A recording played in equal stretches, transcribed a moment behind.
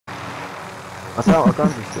I thought our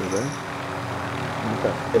guns were still there.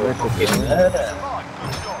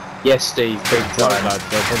 Yes, Steve. Big Right, time. lads,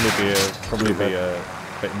 there'll probably be a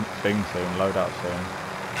thing soon, loadout soon.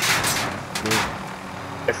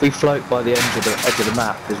 If we float by the edge of the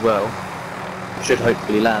map as well, it should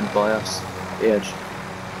hopefully land by us. The edge.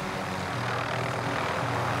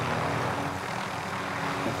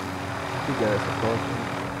 You guys are close.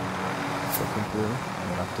 I'm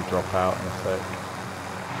gonna have to drop out in a sec.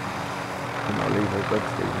 I'm not leaving a good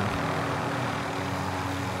Stephen.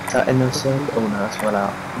 Is that in the zone? Oh no, that's well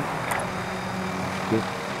out. Good.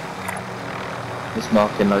 It's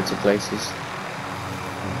marking loads of places.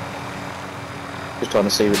 Just trying to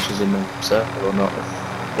see which is in the circle or not.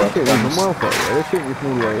 They're shooting you from well far away. They're shooting you from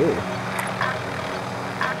all the way here.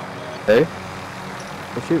 Who?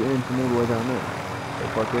 They're shooting in from all the way down there.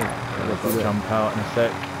 They're quite good. I've got to jump out in a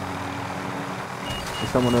sec.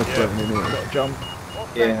 There's someone else floating in here. Got to jump.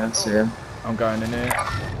 Yeah, I see him. I'm going in here.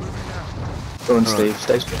 Go on, Steve.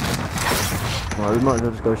 Stay strong. Well, we might as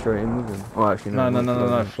well just go straight in with him. Oh, actually, no.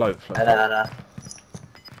 No, float. No.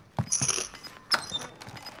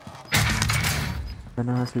 A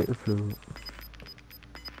nice little float.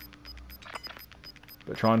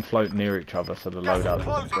 But try and float near each other so the loadout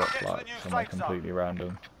doesn't drop like somewhere completely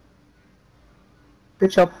random. Good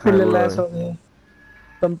job, pretty little Right. asshole. Yeah.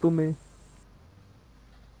 Come to me.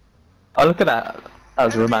 Oh, look at that. That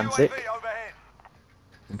was romantic.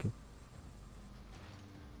 Thank you.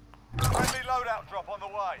 Friendly loadout drop on the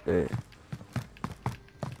way. Yeah.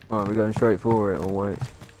 Alright, we're going straight for it, or wait.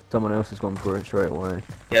 Someone else has gone for it straight away.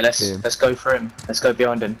 Yeah, let's go for him. Let's go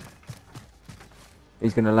behind him.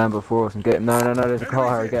 He's gonna land before us and get him. No, there's a car,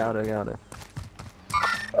 Harry. Get out of there,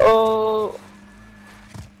 Oh!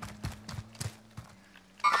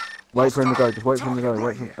 Wait for him to go, just wait for him to go.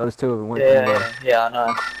 Oh, there's two of them, wait for him to go. Yeah, I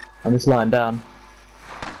know. I'm just lying down.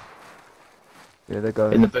 Yeah, they're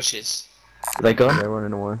going. In the bushes. Are they gone? They're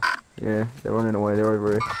running away. Yeah, they're running away, they're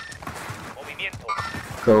over here.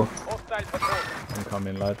 Cool. I'm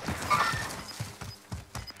coming, lads.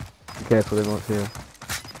 Be careful, they might see you.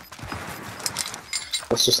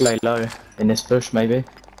 Let's just lay low in this bush, maybe.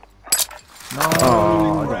 No!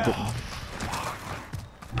 Oh, I got hit.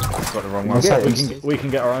 Got the wrong one. We can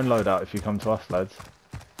get our own loadout if you come to us, lads.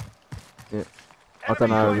 Yeah. I don't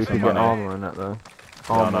know, we could get armour on that though.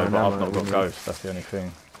 I know, but I've not got ghosts, that's the only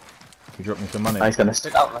thing. Can you drop me some money? Oh, he's gonna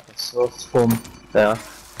stick out like a source form there.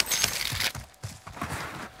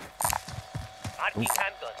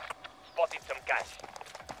 Spotted some cash.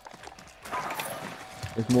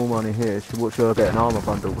 There's more money here, should I get an armour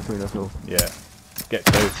bundle between us all? Yeah. Get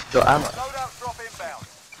two. Got ammo. Loadout drop inbound.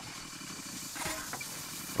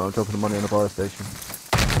 Oh, I'm dropping the money on the fire station.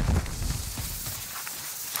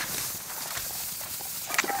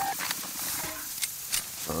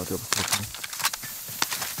 Oh, I'll drop a second.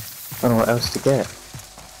 I don't know what else to get.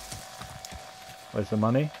 Where's the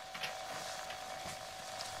money?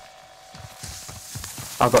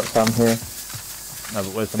 I've got some here. No,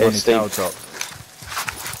 but where's the money Cal dropped?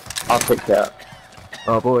 I'll pick that up.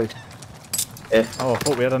 Oh boy. Yeah. Oh, I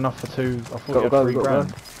thought we had enough for two. I thought we had Go, $3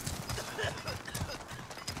 grand.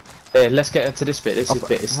 Yeah, let's get her to this bit. This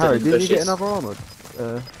bit is still Harry, in the didn't you get bushes. another armour?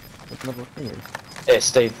 There's another thingy. Yeah,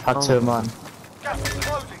 Steve, had two of mine. Gas is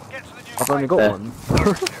closing. Get to the new I've only got There. one.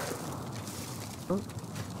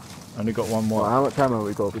 Only got one more. Well, how much ammo have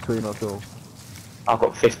we got between us all? I've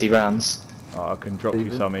got 50 rounds. Oh, I can drop you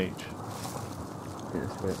Steven? some each. Yeah,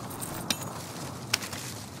 sweet.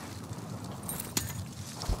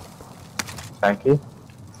 Thank you.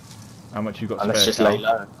 How much you got And spare? let's just Cal? lay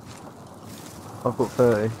low. I've got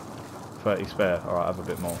 30. 30 spare. Alright, have a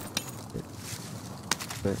bit more.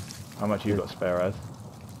 Sweet. How much you got spare, Az?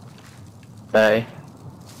 30.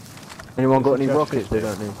 Anyone got Just any check rockets 50. they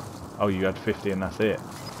don't need? Oh, you had 50 and that's it.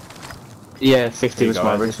 Yeah, 50 Here you was go,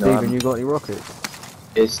 my Ed. original. Steven, you got any rockets?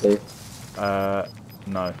 Here's Steve. No.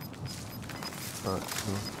 Alright,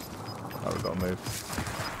 cool. Oh, we've got to move.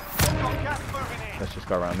 gas moving in. Let's just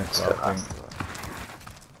go around this way, I think.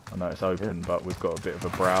 I know it's open, but we've got a bit of a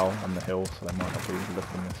brow on the hill, so they might not be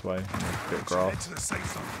looking this way. And there's a bit of grass,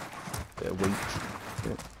 bit of wheat,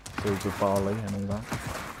 fields of barley and all that.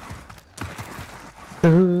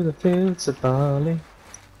 Through the fields of barley.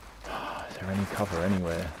 Is there any cover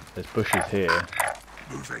anywhere? There's bushes here.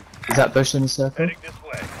 Is that bush in the circle? Heading this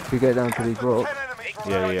way. If you get down to these rocks,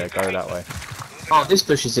 10 enemies. Yeah, go that way. Oh, this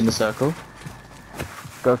bush is in the circle.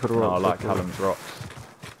 go for the No, rocks. I like go for the Callum's rocks.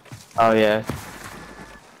 Oh yeah.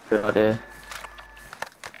 Good idea.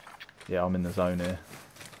 Yeah, I'm in the zone here.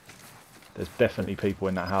 There's definitely people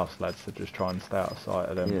in that house, lads, so just try and stay out of sight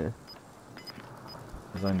of them. Yeah.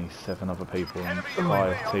 There's only 7 other people and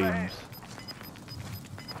 5 teams.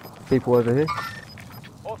 People over here?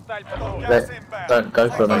 Hostile patrol. They don't go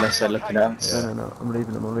for them unless they're looking at us. No, no, no. I'm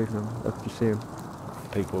leaving them. I can just see them.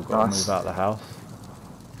 People have got Nice. to move out the house.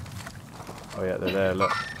 Oh yeah, they're there,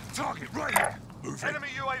 look. Target right here. Enemy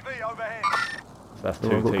UAV overhead. So that's Oh,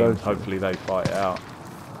 two I've got teams, ghosts. hopefully they fight it out.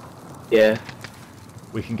 Yeah.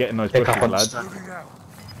 We can get in those Pick bushes, up on lads. stuff.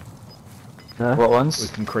 Huh? What We ones?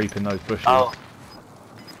 can creep in those bushes. Oh.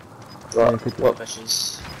 Yeah, What, could do. what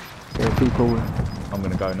bushes? Yeah, people. I'm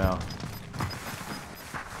gonna go now.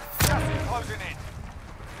 Gas is closing in.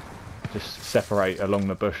 Just separate along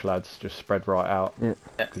the bush, lads. Just spread right out. Yeah.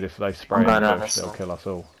 Because if they spray I'm in going the out bush, this they'll side. kill us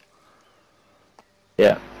all.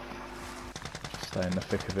 Yeah. Stay in the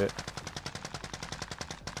thick of it.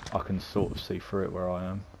 I can sort of see through it where I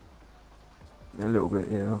am. A little bit,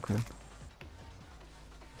 yeah, okay.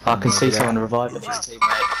 I can see over there. someone reviving his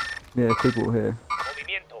teammate. Yeah, people here.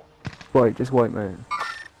 Movimiento. Wait, just wait, mate.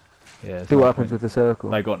 Yeah. there's See what no happens point. with the circle.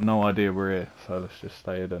 They got no idea we're here, so let's just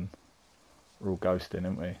stay hidden. We're all ghosting,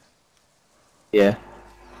 aren't we? Yeah.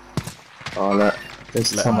 Oh look,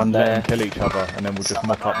 there's Let someone them there. kill each other, and then we'll just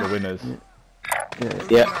mop up the winners. Yeah.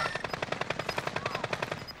 Yeah.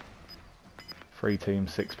 3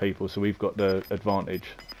 teams, 6 people, so we've got the advantage.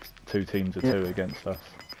 2 teams of Yeah. 2 against us.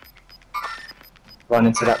 Run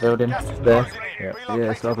into that building. Gas is There. closing in. Yeah. Relocating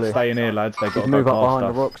Yeah, it's lovely. Stay in here, lads. They've We got can to move go up behind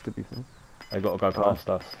past the us. rocks, to be fair. They've got to go past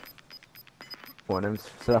us. One of them,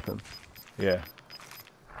 slap them. Yeah.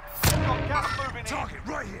 We've got gas moving in. Target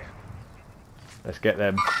right here. Let's get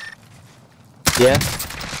them. Yeah.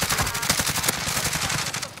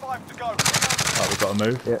 5 to go. Right, we've got to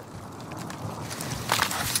move. Yeah.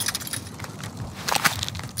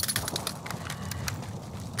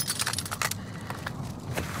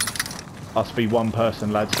 Must be one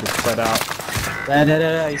person, lads. Just spread out.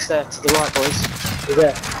 There. He's there. To the right, boys. He's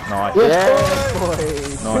there. Nice. Yeah,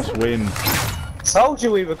 boys! Nice win. Told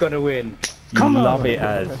you we were gonna win. You Come on. love it,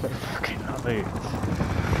 as. Fucking love it.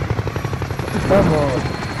 Come on.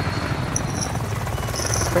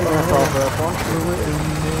 Bring that over,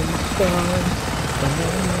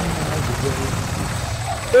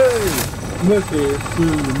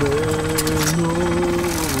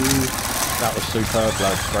 That was superb,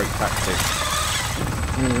 lads. Great tactic.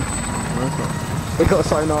 They got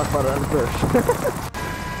so nice right around the bush.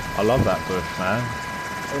 I love that bush, man.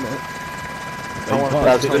 Ain't it? They want can't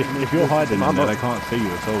that see- to- if you're hiding in there, Mama. they can't see you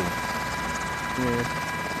at all. Yeah.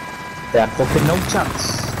 They have fucking no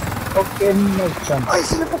chance. Fucking no chance.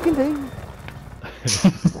 It's in the fucking team!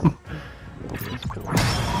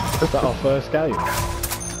 Is that our first game?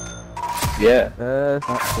 Yeah.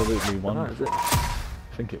 Absolutely I know, wonderful. is it? I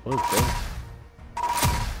think it was, yeah.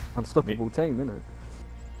 Unstoppable team, isn't it?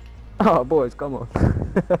 Oh, boys, come on.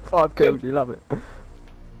 5 kills, you love it.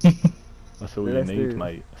 That's all Yeah, you let's need, do-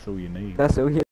 mate. That's all you need. That's all you